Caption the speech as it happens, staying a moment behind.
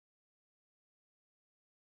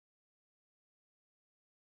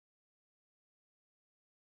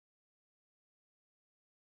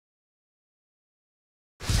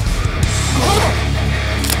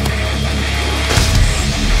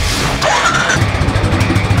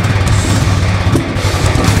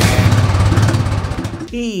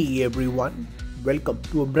Hey everyone, welcome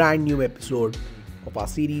to a brand new episode of our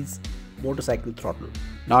series Motorcycle Throttle.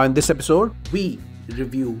 Now in this episode, we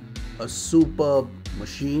review a superb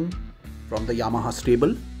machine from the Yamaha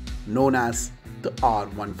Stable known as the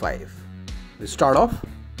R-15. We'll start off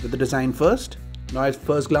with the design first. Now at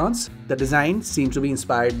first glance, the design seems to be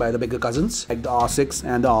inspired by the bigger cousins like the R6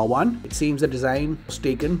 and the R1. It seems the design was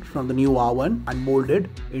taken from the new R1 and molded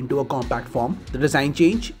into a compact form. The design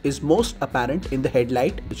change is most apparent in the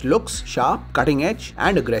headlight, which looks sharp, cutting edge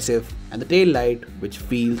and aggressive, and the tail light, which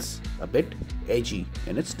feels a bit edgy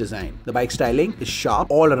in its design. The bike styling is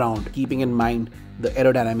sharp all around, keeping in mind the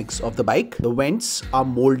aerodynamics of the bike. The vents are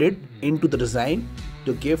molded into the design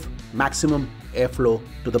to give maximum airflow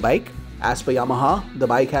to the bike. As per Yamaha, the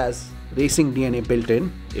bike has racing DNA built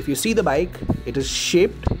in. If you see the bike, it is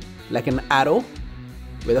shaped like an arrow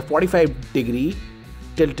with a 45-degree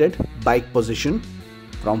tilted bike position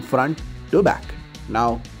from front to back.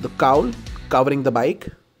 Now, the cowl covering the bike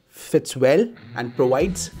fits well and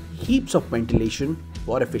provides heaps of ventilation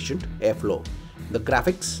for efficient airflow. The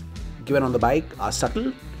graphics given on the bike are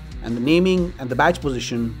subtle and the naming and the badge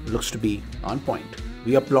position looks to be on point.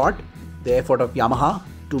 We applaud the effort of Yamaha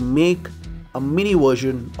to make a mini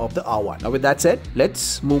version of the R1. Now with that said,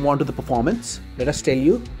 let's move on to the performance. Let us tell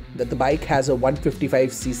you that the bike has a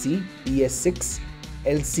 155cc BS6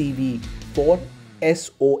 LCV4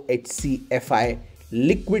 SOHC FI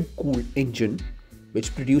liquid cooled engine,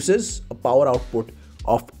 which produces a power output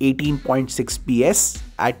of 18.6 PS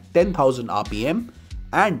at 10,000 RPM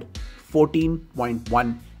and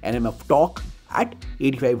 14.1 Nm of torque at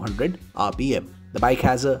 8,500 RPM. The bike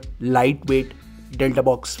has a lightweight delta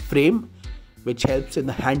box frame which helps in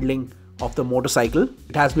the handling of the motorcycle.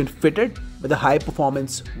 It has been fitted with a high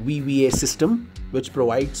performance VVA system which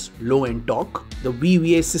provides low end torque. The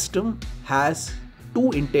VVA system has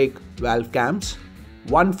two intake valve cams,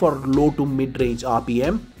 one for low to mid range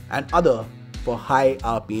RPM and other for high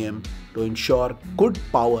RPM to ensure good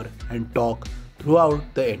power and torque throughout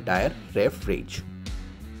the entire rev range.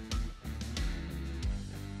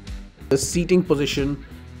 The seating position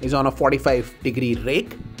is on a 45-degree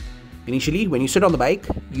rake. Initially, when you sit on the bike,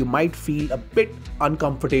 you might feel a bit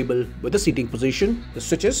uncomfortable with the seating position. The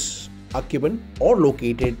switches are given or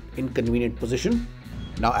located in convenient position.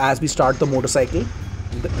 Now as we start the motorcycle,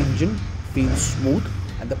 the engine feels smooth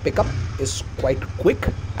and the pickup is quite quick.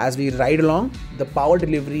 As we ride along, the power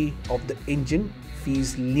delivery of the engine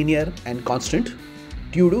feels linear and constant.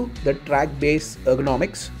 Due to the track-based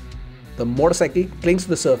ergonomics, the motorcycle clings to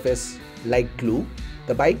the surface like glue.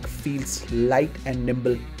 The bike feels light and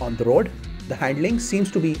nimble on the road. The handling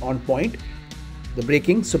seems to be on point. The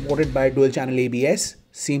braking, supported by dual channel ABS,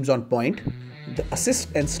 seems on point. The assist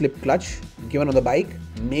and slip clutch given on the bike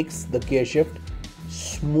makes the gear shift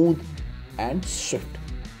smooth and swift.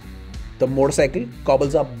 The motorcycle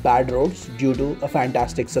cobbles up bad roads due to a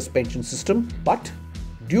fantastic suspension system, but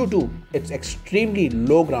due to its extremely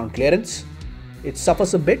low ground clearance, it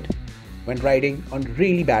suffers a bit when riding on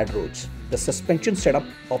really bad roads. The suspension setup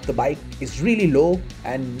of the bike is really low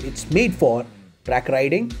and it's made for track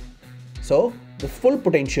riding, so the full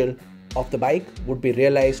potential of the bike would be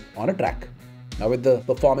realized on a track. Now with the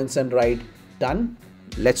performance and ride done,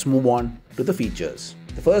 let's move on to the features.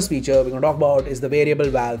 The first feature we're going to talk about is the variable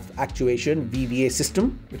valve actuation VVA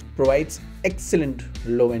system, which provides excellent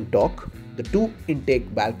low end torque. The two intake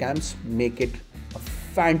valve cams make it a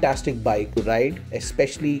fantastic bike to ride,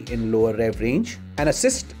 especially in lower rev range. An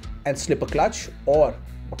assist and slipper clutch, or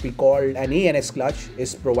what we call an ANS clutch,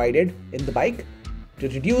 is provided in the bike to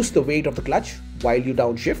reduce the weight of the clutch while you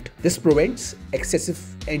downshift. This prevents excessive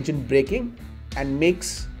engine braking and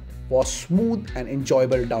makes for smooth and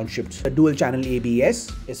enjoyable downshifts. The dual channel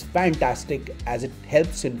ABS is fantastic as it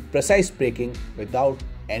helps in precise braking without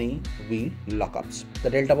any wheel lockups.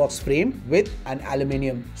 The delta box frame with an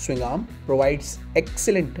aluminium swing arm provides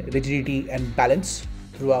excellent rigidity and balance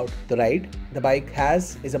throughout the ride. The bike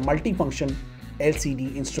is a multi-function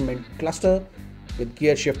LCD instrument cluster with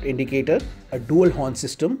gear shift indicator, a dual horn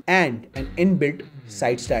system and an inbuilt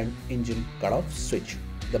side stand engine cutoff switch.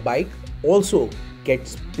 The bike also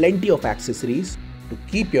gets plenty of accessories to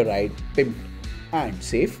keep your ride pimped and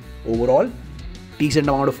safe. Overall, decent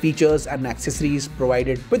amount of features and accessories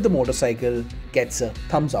provided with the motorcycle gets a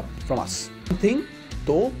thumbs up from us. One thing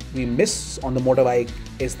though we miss on the motorbike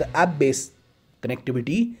is the app-based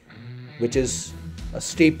connectivity, which is a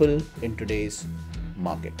staple in today's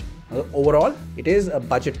market. Overall, it is a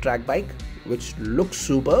budget track bike which looks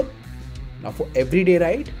superb. Now for everyday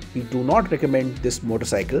ride, we do not recommend this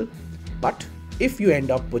motorcycle, but if you end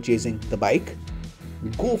up purchasing the bike,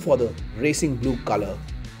 go for the racing blue color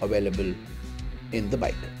available in the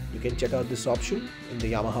bike. You You can check out this option in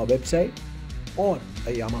the Yamaha website or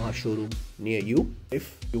a Yamaha showroom near you.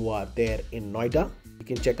 If you are there in Noida, you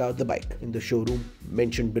can check out the bike in the showroom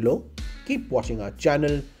mentioned below. Keep watching our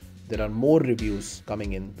channel. There are more reviews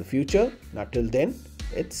coming in the future. Now till then,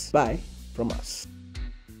 it's bye from us.